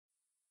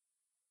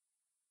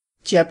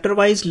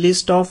chapter-wise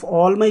list of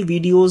all my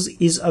videos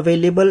is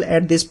available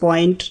at this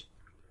point.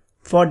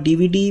 For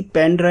DVD,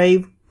 pen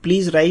drive,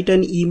 please write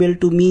an email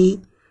to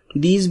me.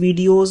 These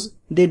videos,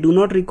 they do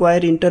not require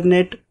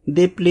internet,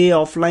 they play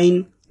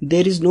offline,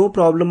 there is no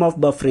problem of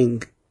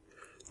buffering.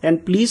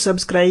 And please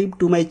subscribe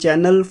to my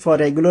channel for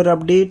regular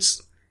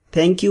updates.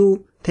 Thank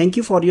you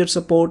for your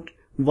support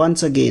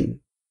once again.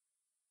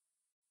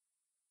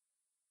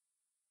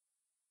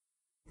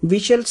 We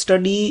shall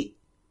study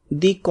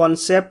the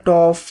concept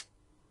of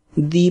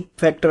the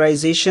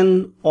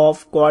factorization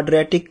of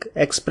quadratic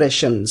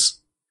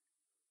expressions.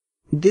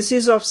 This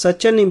is of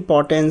such an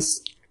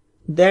importance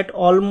that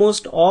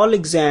almost all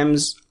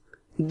exams,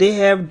 they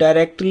have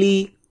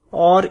directly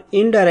or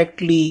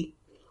indirectly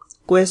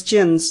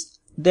questions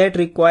that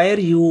require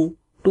you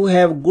to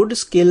have good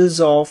skills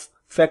of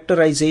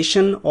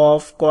factorization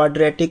of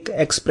quadratic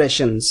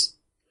expressions.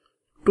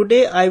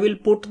 Today I will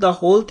put the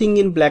whole thing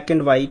in black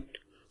and white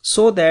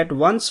so that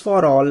once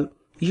for all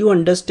you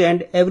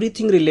understand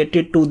everything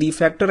related to the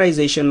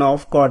factorization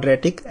of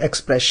quadratic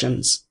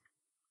expressions.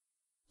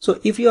 So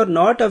if you are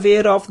not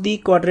aware of the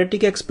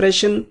quadratic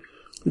expression,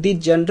 the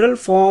general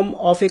form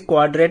of a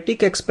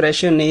quadratic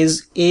expression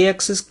is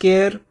ax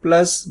square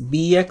plus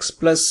bx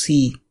plus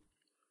c.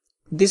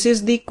 This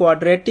is the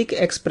quadratic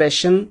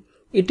expression.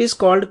 It is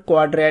called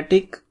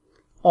quadratic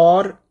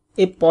or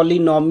a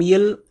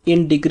polynomial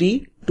in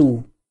degree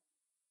 2.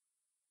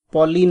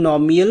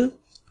 Polynomial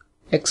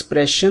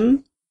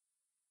expression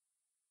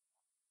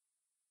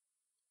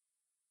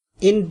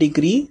in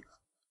degree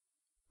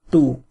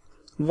 2.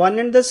 One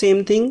and the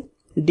same thing.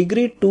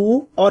 Degree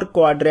 2 or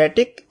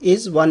quadratic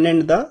is one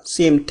and the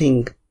same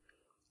thing.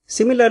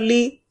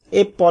 Similarly,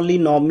 a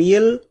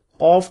polynomial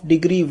of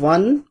degree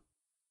 1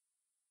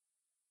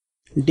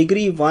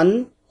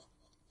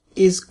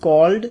 is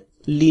called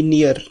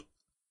linear.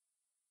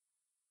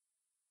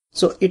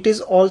 So it is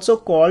also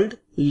called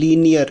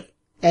linear.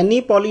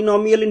 Any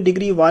polynomial in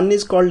degree 1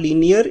 is called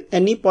linear.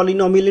 Any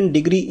polynomial in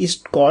degree is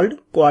called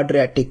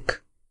quadratic.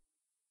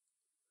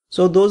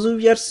 So those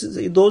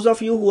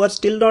of you who are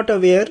still not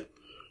aware,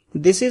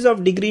 this is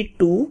of degree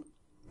 2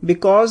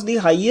 because the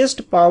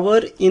highest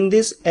power in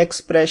this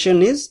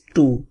expression is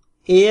 2.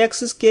 Ax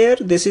square,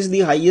 this is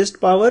the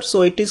highest power,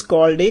 so it is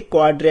called a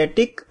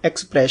quadratic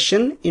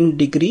expression in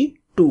degree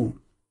 2.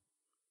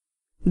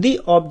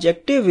 The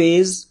objective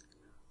is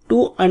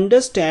to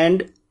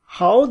understand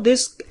how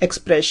this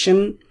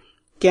expression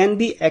can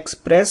be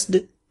expressed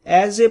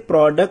as a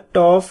product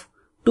of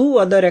two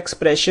other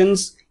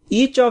expressions,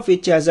 each of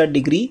which has a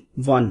degree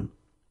 1.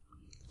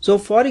 So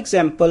for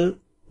example,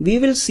 we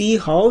will see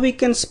how we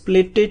can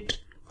split it,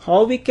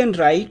 how we can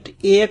write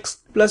ax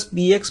plus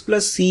bx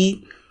plus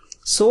c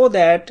so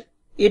that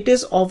it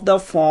is of the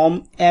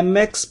form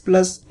mx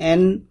plus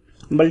n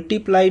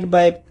multiplied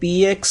by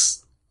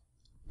px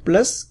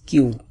plus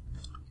q.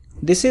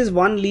 This is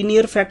one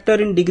linear factor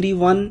in degree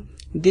 1.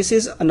 This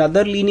is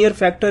another linear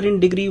factor in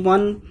degree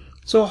 1.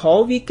 So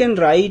how we can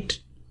write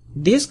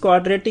this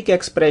quadratic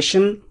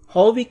expression,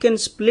 how we can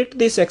split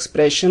this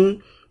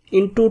expression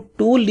into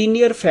two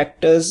linear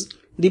factors,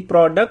 the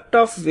product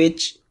of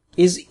which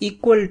is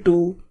equal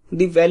to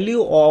the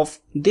value of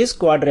this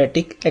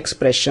quadratic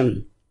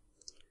expression.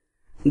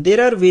 There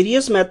are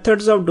various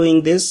methods of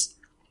doing this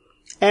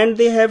and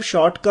they have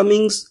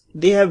shortcomings,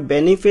 they have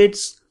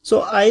benefits.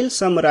 So I'll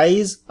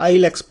summarize,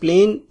 I'll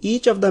explain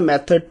each of the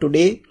method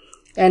today,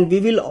 and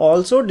we will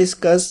also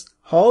discuss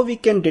how we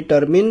can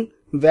determine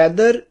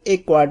whether a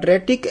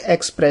quadratic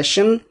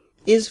expression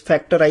is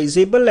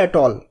factorizable at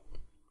all.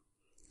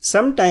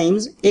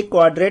 Sometimes a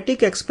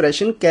quadratic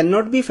expression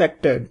cannot be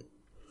factored.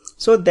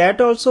 So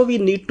that also we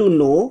need to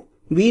know.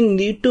 We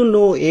need to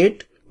know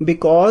it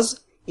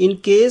because in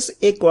case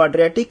a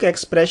quadratic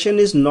expression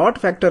is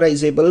not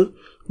factorizable,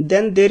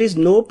 then there is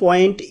no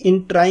point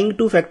in trying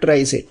to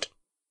factorize it.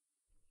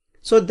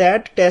 So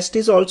that test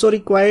is also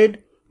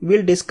required.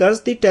 We'll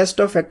discuss the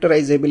test of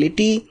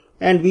factorizability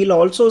and we'll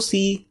also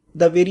see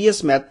the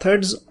various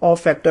methods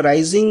of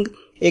factorizing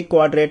a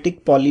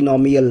quadratic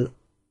polynomial.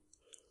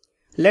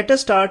 Let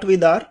us start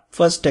with our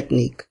first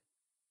technique.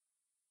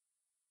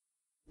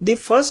 The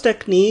first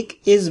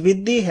technique is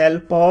with the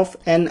help of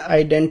an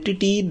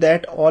identity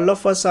that all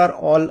of us are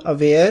all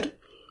aware.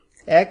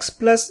 X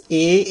plus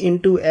a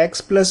into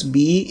x plus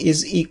b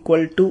is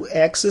equal to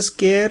x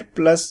square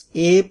plus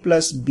a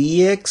plus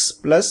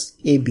bx plus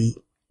ab.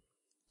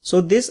 So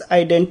this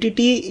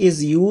identity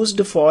is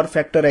used for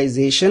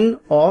factorization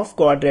of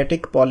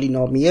quadratic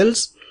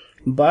polynomials,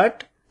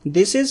 but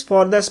this is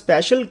for the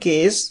special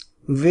case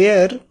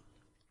where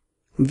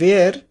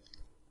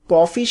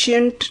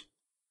coefficient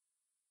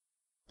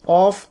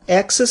of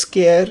x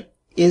square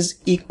is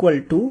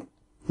equal to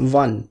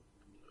 1.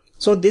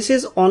 So this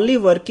is only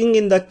working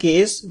in the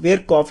case where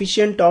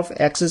coefficient of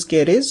x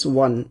square is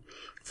 1.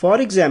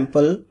 For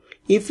example,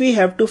 if we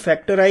have to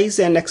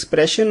factorize an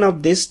expression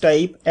of this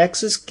type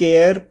x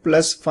square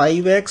plus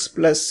 5x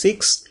plus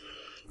 6,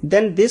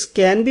 then this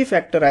can be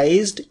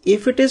factorized.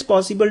 If it is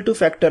possible to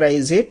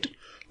factorize it,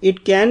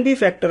 it can be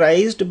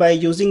factorized by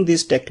using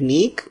this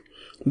technique,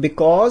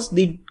 because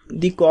the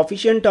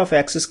coefficient of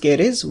x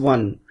square is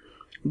 1.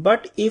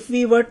 But if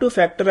we were to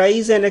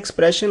factorize an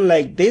expression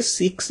like this,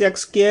 6x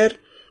square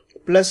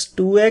plus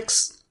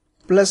 2x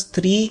plus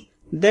 3,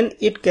 then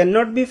it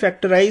cannot be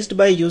factorized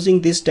by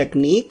using this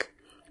technique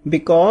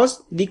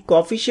because the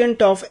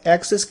coefficient of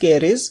x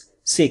square is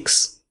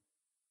 6.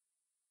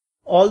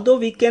 Although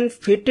we can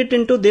fit it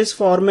into this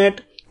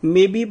format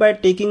maybe by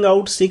taking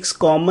out 6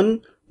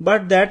 common,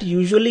 but that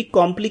usually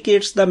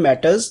complicates the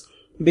matters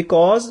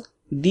because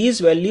these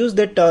values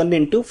they turn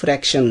into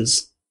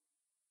fractions.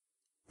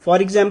 For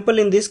example,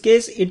 in this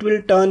case it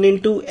will turn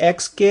into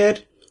x square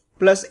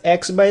plus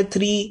x by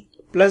 3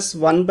 plus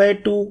 1 by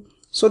 2.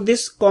 So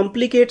this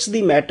complicates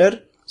the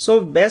matter.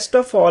 So best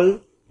of all,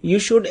 you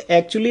should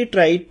actually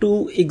try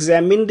to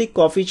examine the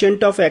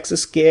coefficient of x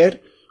square.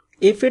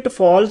 If it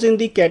falls in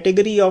the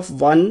category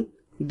of 1,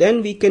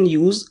 then we can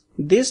use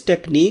this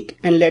technique,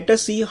 and let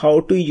us see how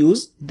to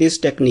use this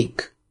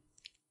technique.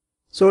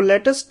 So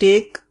let us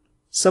take,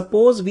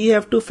 suppose we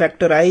have to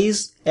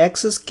factorize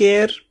x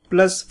square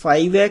plus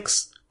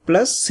 5x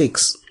plus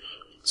 6.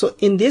 So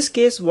in this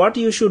case what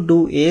you should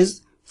do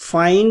is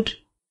find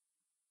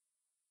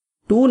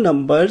two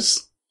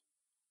numbers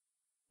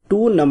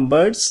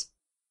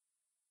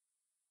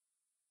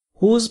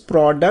whose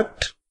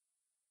product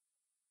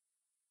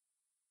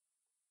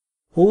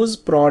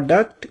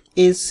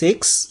is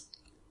 6,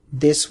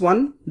 this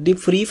one, the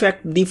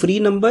free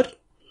number,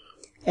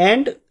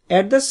 and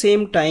at the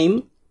same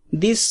time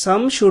the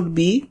sum should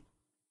be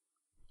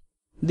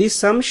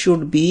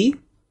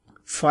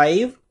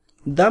 5,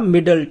 the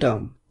middle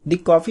term, the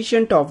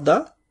coefficient of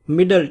the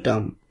middle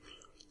term.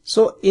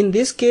 So in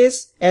this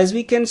case, as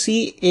we can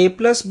see, a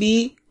plus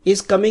b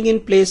is coming in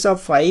place of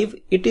 5,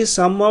 it is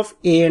sum of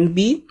a and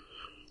b,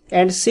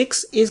 and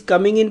 6 is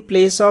coming in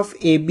place of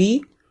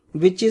ab,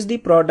 which is the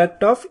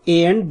product of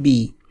a and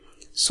b.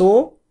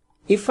 So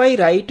if I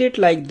write it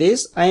like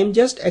this, I am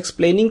just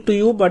explaining to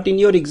you, but in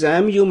your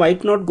exam you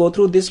might not go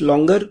through this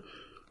longer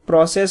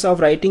process of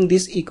writing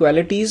these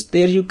equalities.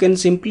 There you can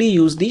simply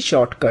use the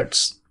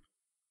shortcuts.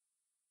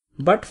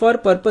 But for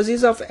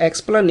purposes of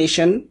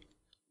explanation,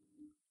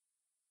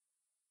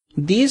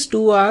 these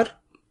two are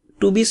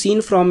to be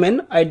seen from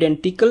an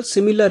identical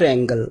similar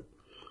angle.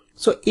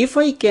 So if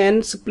I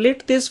can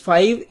split this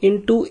 5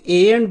 into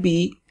a and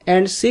b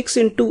and 6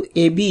 into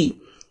ab,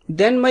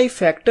 then my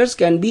factors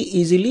can be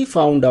easily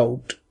found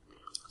out.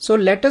 So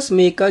let us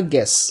make a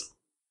guess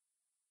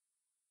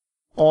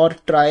or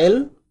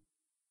trial.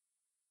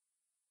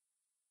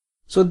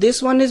 So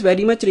this one is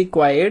very much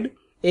required,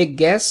 a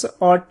guess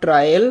or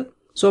trial.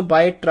 So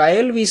by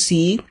trial we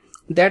see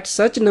that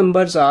such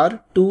numbers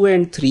are 2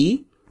 and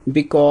 3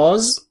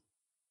 because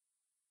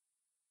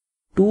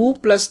 2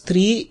 plus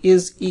 3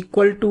 is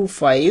equal to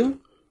 5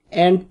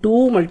 and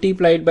 2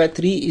 multiplied by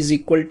 3 is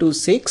equal to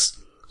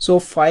 6. So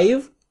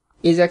 5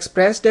 is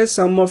expressed as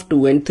sum of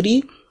 2 and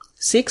 3.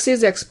 6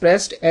 is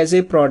expressed as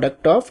a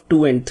product of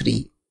 2 and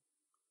 3.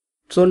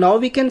 So now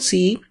we can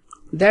see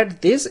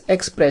that this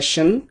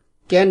expression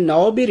can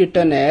now be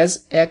written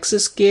as x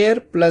square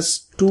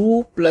plus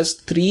 2 plus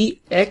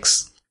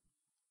 3x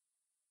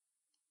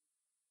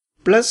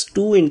plus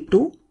 2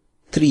 into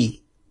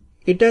 3.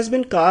 It has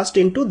been cast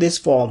into this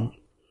form.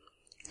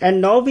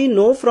 And now we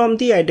know from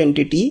the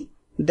identity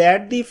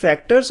that the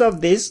factors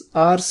of this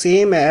are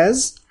same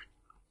as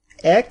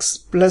x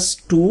plus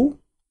 2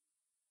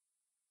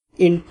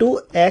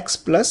 into x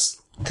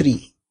plus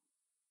 3.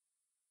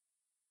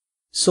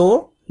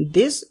 So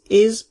this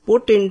is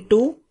put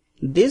into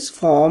this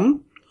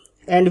form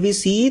and we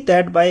see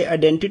that by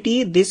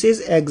identity this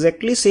is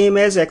exactly same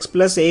as x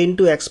plus a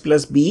into x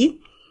plus b.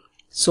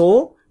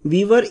 So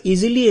we were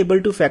easily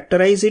able to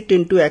factorize it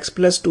into x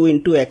plus 2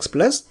 into x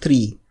plus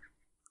 3.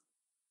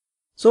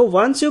 So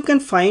once you can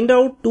find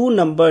out two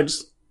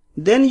numbers,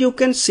 then you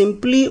can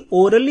simply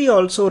orally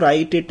also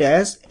write it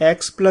as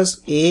x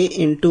plus a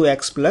into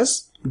x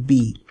plus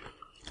b.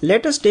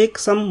 Let us take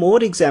some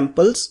more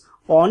examples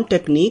on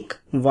technique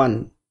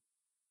 1.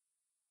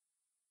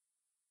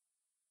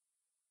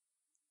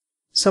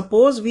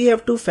 Suppose we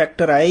have to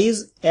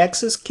factorize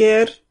x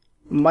square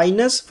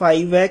minus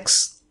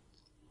 5x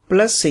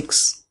plus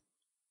 6.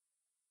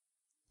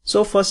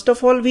 So first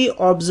of all we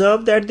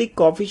observe that the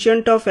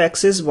coefficient of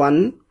x is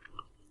 1.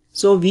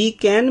 So we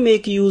can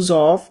make use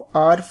of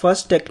our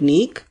first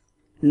technique.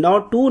 Now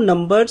two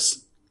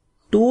numbers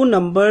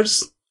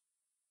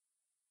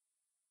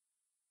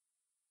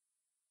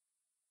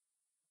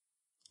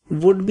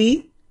would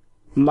be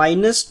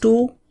minus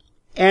 2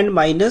 and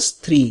minus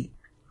 3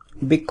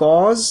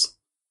 because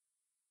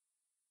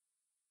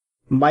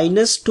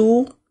minus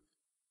 2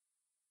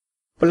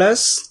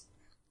 plus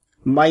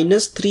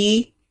minus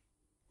 3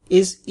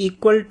 is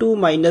equal to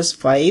minus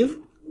 5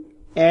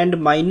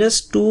 and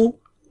minus 2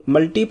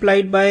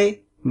 multiplied by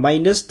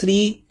minus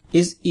 3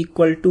 is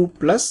equal to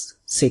plus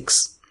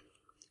 6.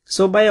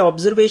 So by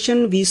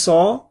observation we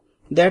saw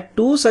that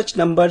two such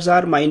numbers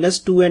are minus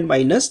 2 and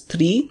minus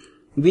 3,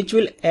 which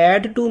will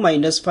add to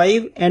minus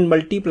 5 and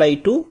multiply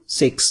to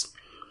 6.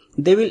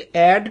 they will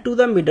add to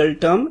the middle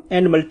term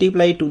and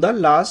multiply to the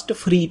last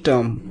free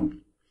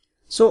term.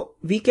 So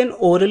we can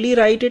orally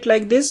write it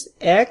like this: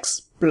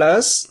 x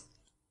plus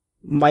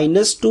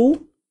minus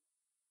 2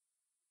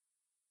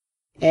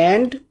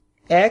 and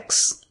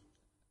x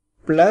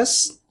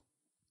plus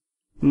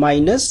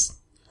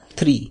minus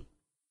 3.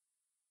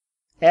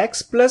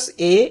 X plus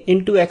a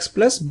into x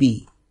plus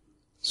b.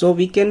 So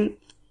we can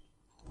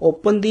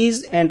open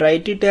these and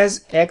write it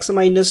as x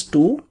minus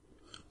 2,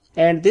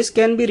 and this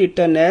can be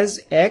written as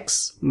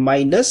x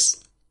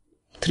minus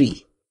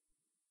 3.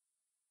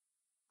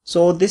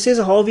 So this is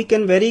how we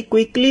can very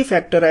quickly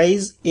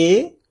factorize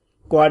a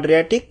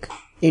quadratic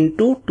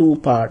into two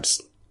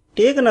parts.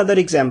 Take another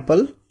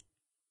example.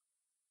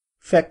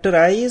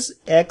 Factorize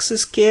x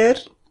square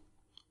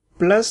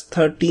plus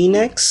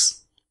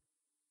 13x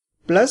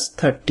plus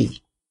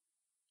 30.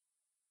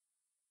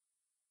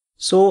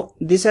 So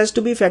this has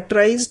to be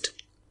factorized.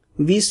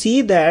 We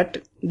see that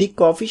the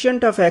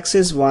coefficient of x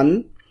is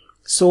 1.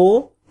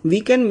 So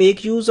we can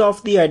make use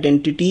of the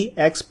identity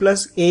x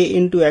plus a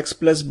into x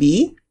plus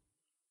b.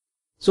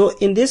 So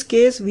in this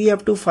case we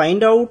have to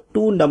find out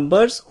two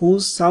numbers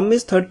whose sum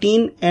is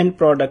 13 and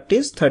product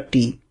is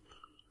 30.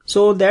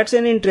 So that's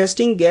an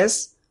interesting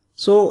guess.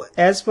 So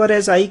as far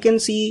as I can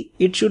see,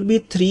 it should be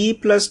 3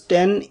 plus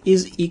 10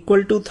 is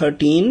equal to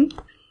 13,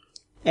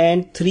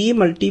 and 3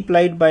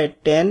 multiplied by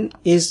 10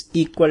 is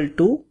equal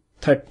to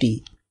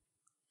 30.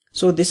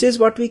 So this is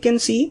what we can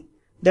see,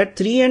 that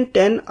 3 and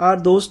 10 are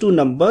those two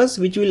numbers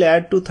which will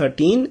add to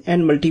 13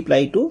 and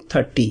multiply to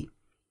 30.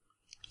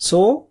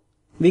 So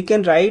we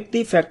can write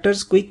the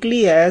factors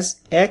quickly as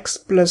x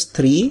plus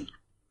 3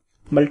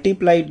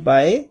 multiplied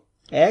by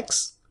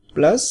x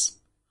plus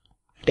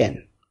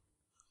 10.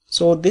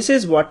 So this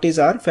is what is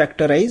our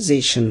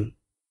factorization.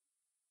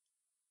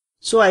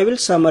 So I will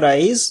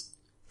summarize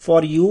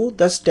for you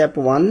the step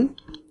 1.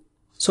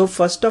 So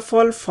first of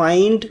all,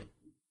 find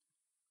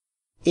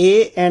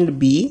a and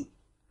b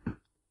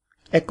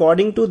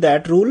according to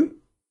that rule.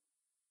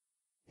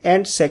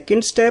 And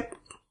second step,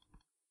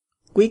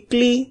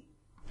 quickly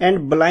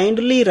and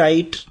blindly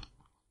write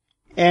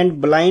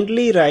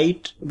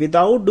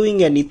without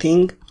doing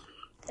anything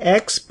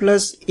x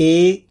plus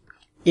a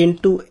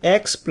into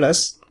x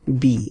plus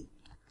b.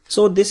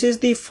 So this is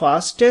the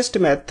fastest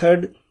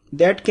method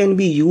that can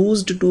be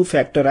used to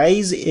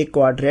factorize a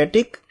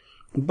quadratic,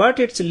 but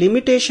its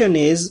limitation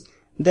is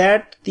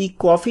that the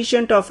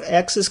coefficient of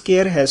x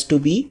square has to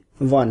be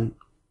 1.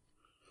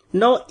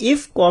 Now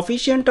if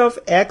coefficient of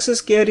x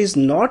square is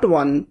not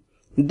 1,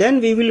 then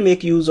we will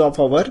make use of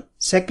our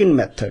second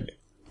method.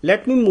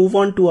 Let me move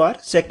on to our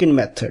second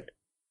method.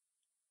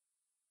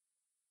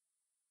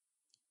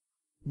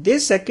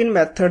 This second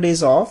method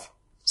is of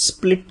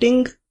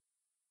splitting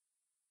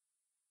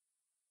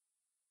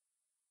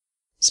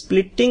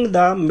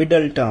the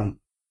middle term.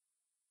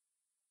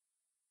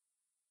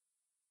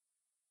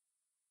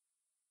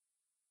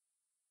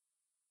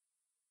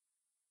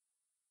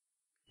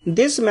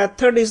 This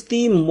method is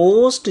the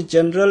most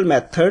general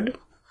method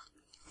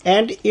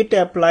and it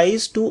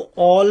applies to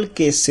all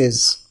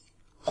cases.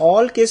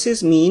 All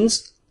cases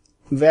means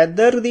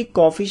whether the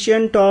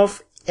coefficient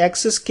of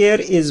x square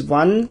is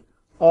 1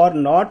 or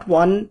not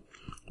 1,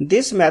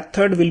 this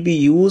method will be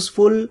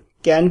useful,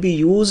 can be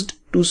used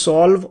to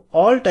solve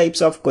all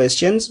types of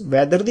questions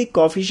whether the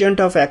coefficient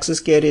of x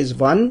square is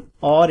 1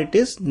 or it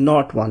is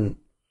not 1.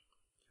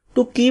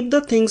 To keep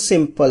the things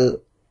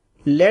simple,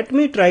 let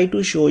me try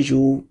to show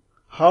you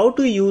how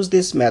to use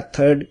this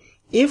method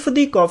if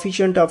the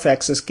coefficient of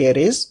x square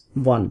is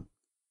 1.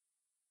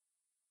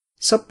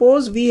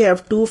 Suppose we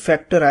have to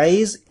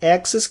factorize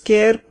x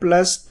square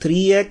plus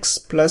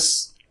 3x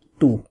plus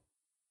 2.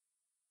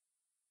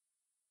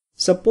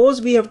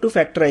 Suppose we have to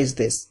factorize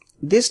this.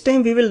 This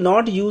time we will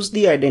not use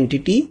the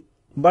identity,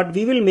 but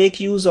we will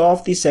make use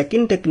of the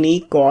second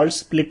technique called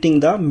splitting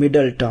the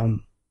middle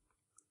term.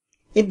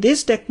 In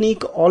this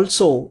technique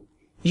also,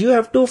 you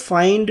have to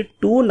find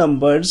two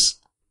numbers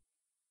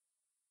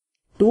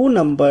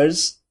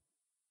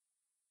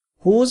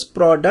whose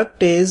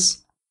product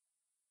is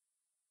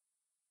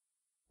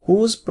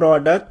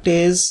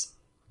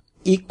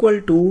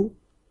equal to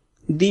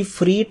the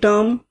free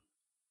term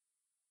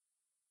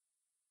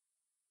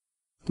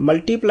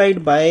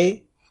multiplied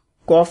by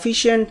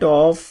coefficient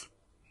of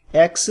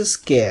x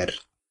square.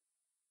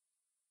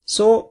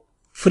 So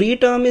free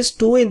term is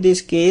 2 in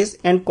this case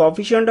and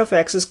coefficient of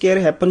x square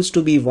happens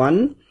to be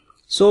 1.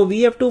 So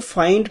we have to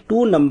find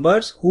two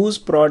numbers whose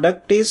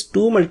product is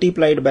 2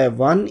 multiplied by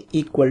 1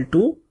 equal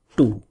to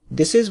 2.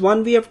 This is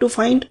one we have to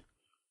find.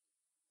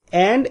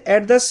 And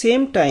at the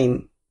same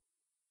time,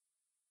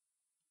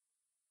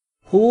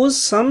 whose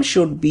sum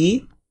should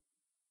be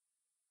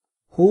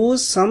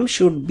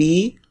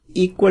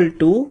equal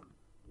to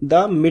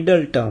the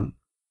middle term.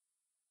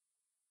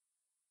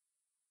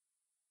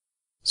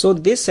 So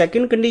this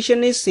second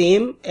condition is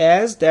same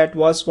as that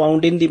was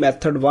found in the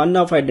method 1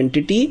 of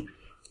identity.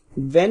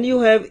 When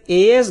you have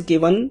a as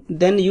given,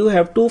 then you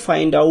have to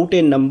find out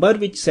a number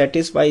which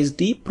satisfies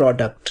the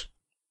product.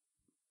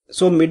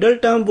 So middle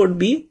term would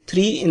be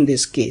 3 in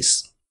this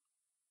case.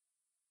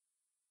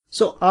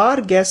 So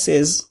our guess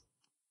is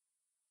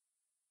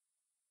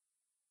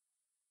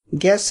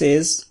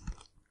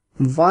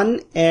 1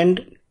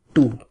 and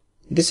 2.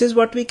 This is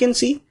what we can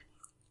see.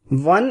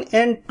 1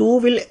 and 2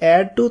 will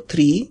add to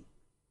 3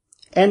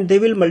 and they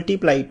will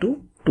multiply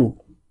to 2.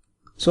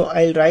 So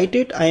I'll write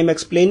it. I am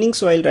explaining,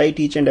 so I'll write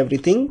each and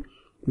everything,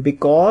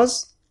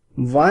 because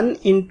 1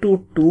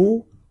 into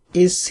 2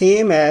 is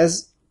same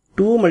as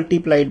 2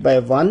 multiplied by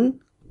 1,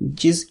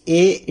 which is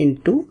A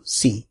into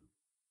C.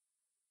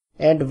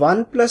 And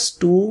 1 plus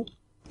 2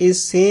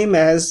 is same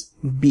as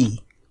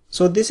B.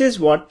 So this is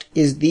what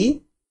is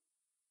the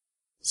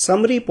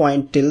summary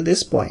point till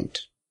this point.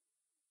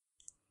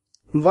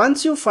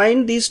 Once you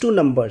find these two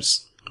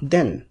numbers,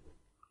 then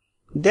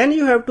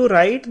you have to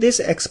write this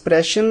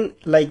expression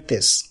like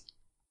this.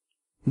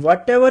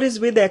 Whatever is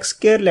with x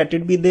square, let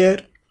it be there.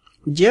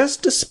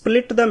 Just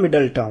split the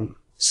middle term.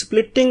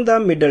 Splitting the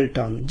middle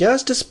term.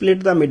 Just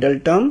split the middle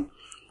term.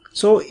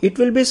 So it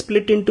will be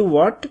split into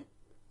what?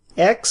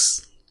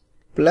 X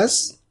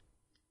plus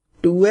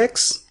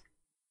 2x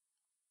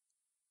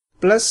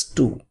plus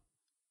 2.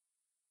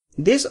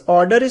 This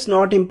order is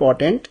not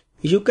important.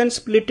 You can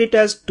split it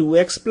as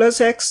 2x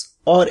plus x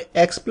or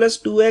x plus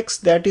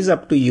 2x, that is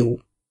up to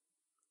you.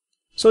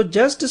 So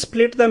just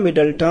split the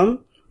middle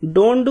term.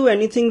 Don't do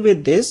anything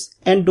with this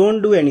and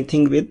don't do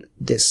anything with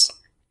this.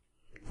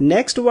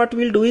 Next what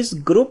we'll do is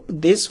group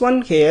this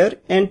one here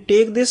and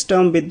take this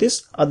term with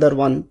this other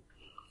one.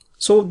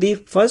 So the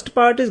first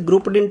part is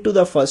grouped into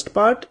the first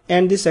part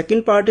and the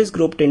second part is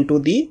grouped into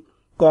the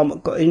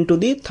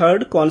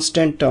third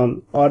constant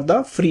term or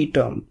the free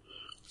term.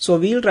 So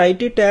we'll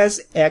write it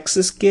as x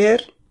square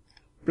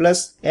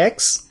plus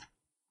x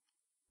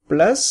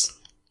plus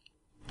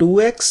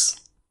 2x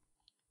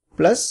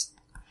plus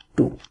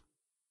 2.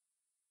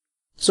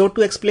 So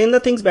to explain the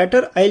things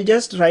better, I'll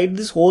just write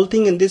this whole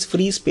thing in this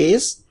free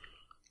space.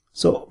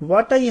 So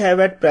what I have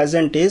at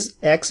present is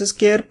x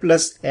square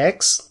plus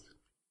x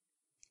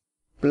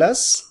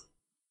plus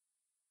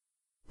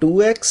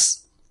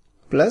 2x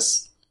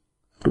plus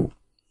 2.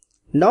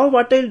 Now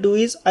what I'll do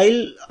is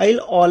I'll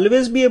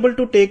always be able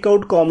to take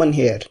out common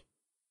here.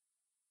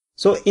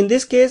 So in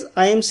this case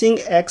I am seeing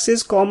x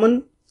is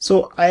common,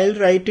 so I'll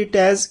write it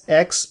as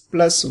x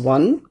plus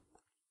 1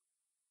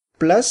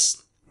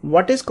 plus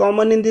what is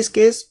common in this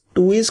case?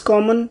 2 is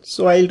common,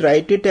 so I'll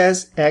write it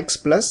as x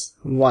plus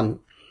 1.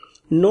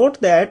 Note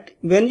that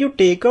when you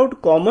take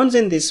out commons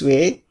in this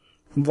way,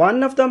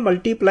 one of the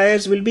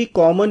multipliers will be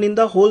common in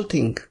the whole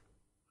thing.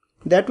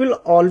 That will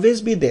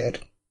always be there.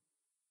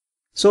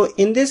 So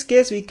in this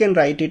case we can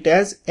write it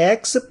as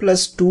x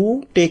plus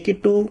 2, take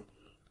it to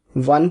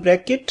one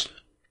bracket,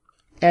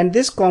 and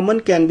this common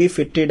can be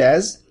fitted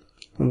as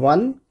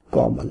 1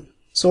 common.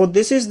 So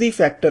this is the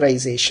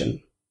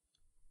factorization.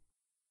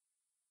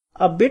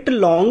 A bit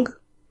long,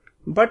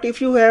 but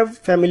if you have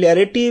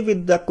familiarity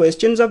with the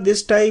questions of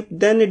this type,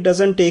 then it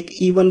doesn't take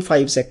even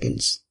 5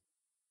 seconds.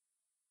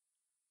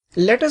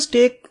 Let us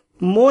take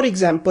more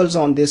examples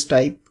on this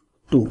type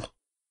too.